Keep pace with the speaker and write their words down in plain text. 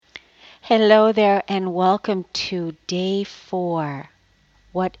Hello there, and welcome to day 4.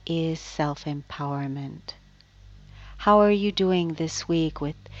 What is self-empowerment? How are you doing this week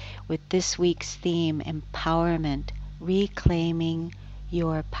with this week's theme, empowerment, reclaiming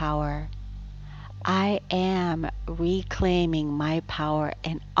your power? I am reclaiming my power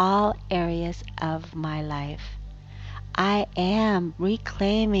in all areas of my life. I am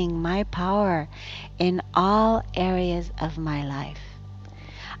reclaiming my power in all areas of my life.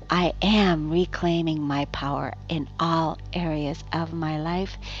 I am reclaiming my power in all areas of my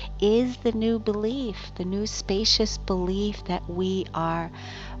life is the new belief, the new spacious belief that we are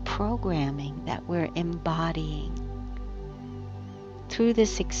programming, that we're embodying. Through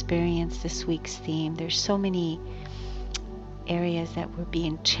this experience, this week's theme, there's so many areas that we're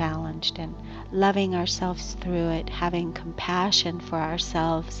being challenged, and loving ourselves through it, having compassion for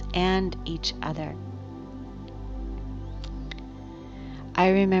ourselves and each other.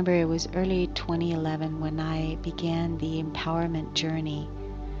 I remember it was early 2011 when I began the empowerment journey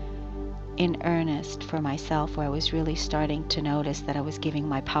in earnest for myself, where I was really starting to notice that I was giving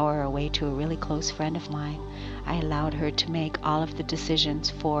my power away to a really close friend of mine. I allowed her to make all of the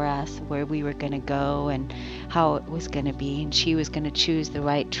decisions for us, where we were going to go and how it was going to be, and she was going to choose the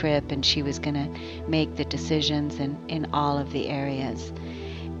right trip, and she was going to make the decisions in all of the areas.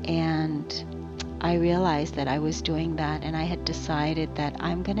 And I realized that I was doing that, and I had decided that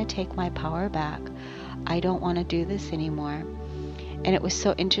I'm going to take my power back. I don't want to do this anymore. And it was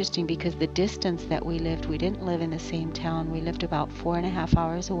so interesting because the distance that we lived, we didn't live in the same town. We lived about 4.5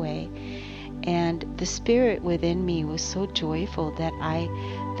 hours away. And the spirit within me was so joyful that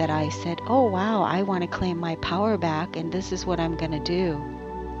I said, oh wow, I want to claim my power back, and this is what I'm going to do.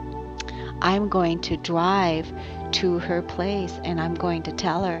 I'm going to drive to her place, and I'm going to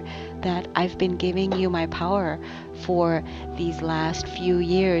tell her that I've been giving you my power for these last few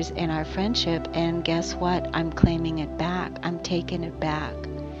years in our friendship, and guess what? I'm claiming it back. I'm taking it back.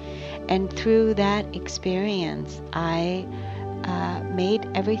 And through that experience, I made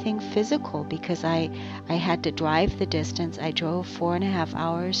everything physical, because I had to drive the distance. I drove 4.5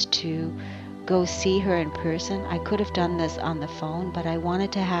 hours to go see her in person. I could have done this on the phone, but I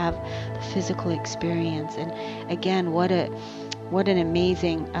wanted to have the physical experience. And again, what an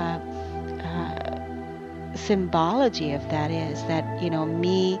amazing symbology of that is, that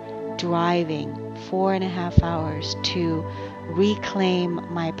me driving 4.5 hours to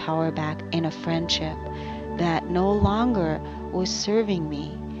reclaim my power back in a friendship that no longer was serving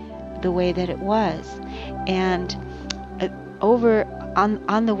me the way that it was. And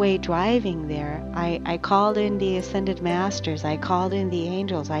on the way driving there, I called in the Ascended Masters, I called in the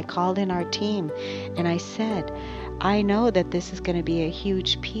angels, I called in our team, and I said, I know that this is going to be a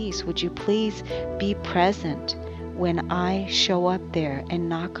huge piece. Would you please be present when I show up there and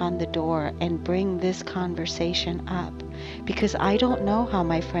knock on the door and bring this conversation up? Because I don't know how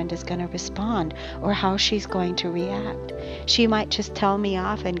my friend is going to respond or how she's going to react. She might just tell me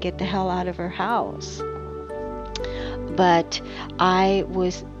off and get the hell out of her house. But I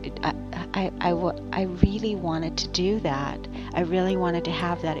really wanted to do that. I really wanted to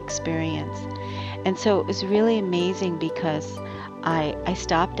have that experience. And so it was really amazing, because I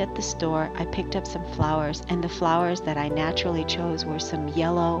stopped at the store, I picked up some flowers, and the flowers that I naturally chose were some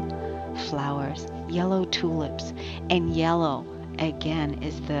yellow flowers, yellow tulips. And yellow, again,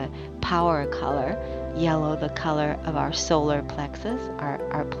 is the power color. Yellow, the color of our solar plexus,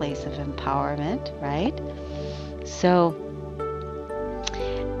 our place of empowerment, right? So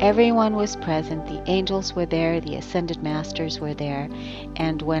everyone was present. The angels were there, the Ascended Masters were there,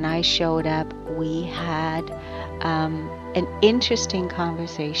 and when I showed up, we had an interesting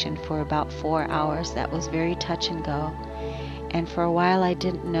conversation for about 4 hours that was very touch and go. And for a while I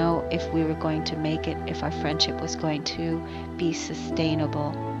didn't know if we were going to make it, if our friendship was going to be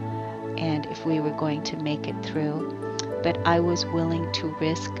sustainable, and if we were going to make it through. But I was willing to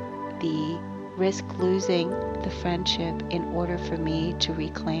risk losing the friendship in order for me to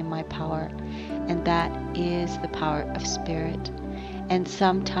reclaim my power. And that is the power of spirit. And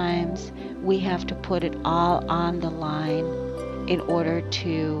sometimes we have to put it all on the line in order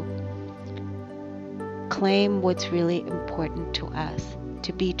to claim what's really important to us,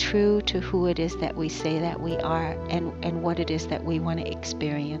 to be true to who it is that we say that we are, and what it is that we want to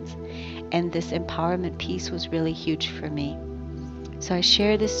experience. And this empowerment piece was really huge for me. So I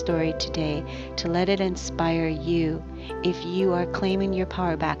share this story today to let it inspire you. If you are claiming your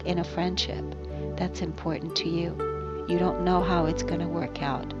power back in a friendship that's important to you, you don't know how it's going to work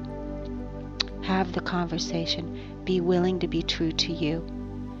out. Have the conversation. Be willing to be true to you.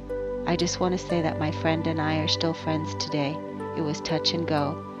 I just want to say that my friend and I are still friends today. It was touch and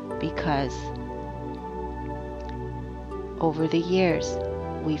go, because over the years,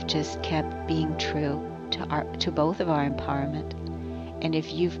 we've just kept being true to both of our empowerment. And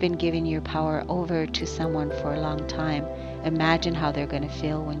if you've been giving your power over to someone for a long time, imagine how they're going to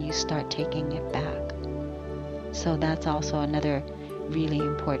feel when you start taking it back. So that's also another really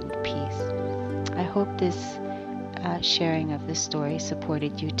important piece. I hope this sharing of the story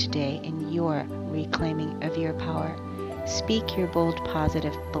supported you today in your reclaiming of your power. Speak your bold,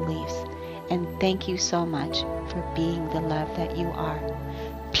 positive beliefs. And thank you so much for being the love that you are.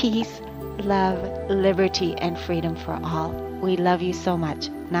 Peace, love, liberty, and freedom for all. We love you so much.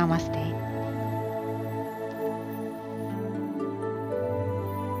 Namaste.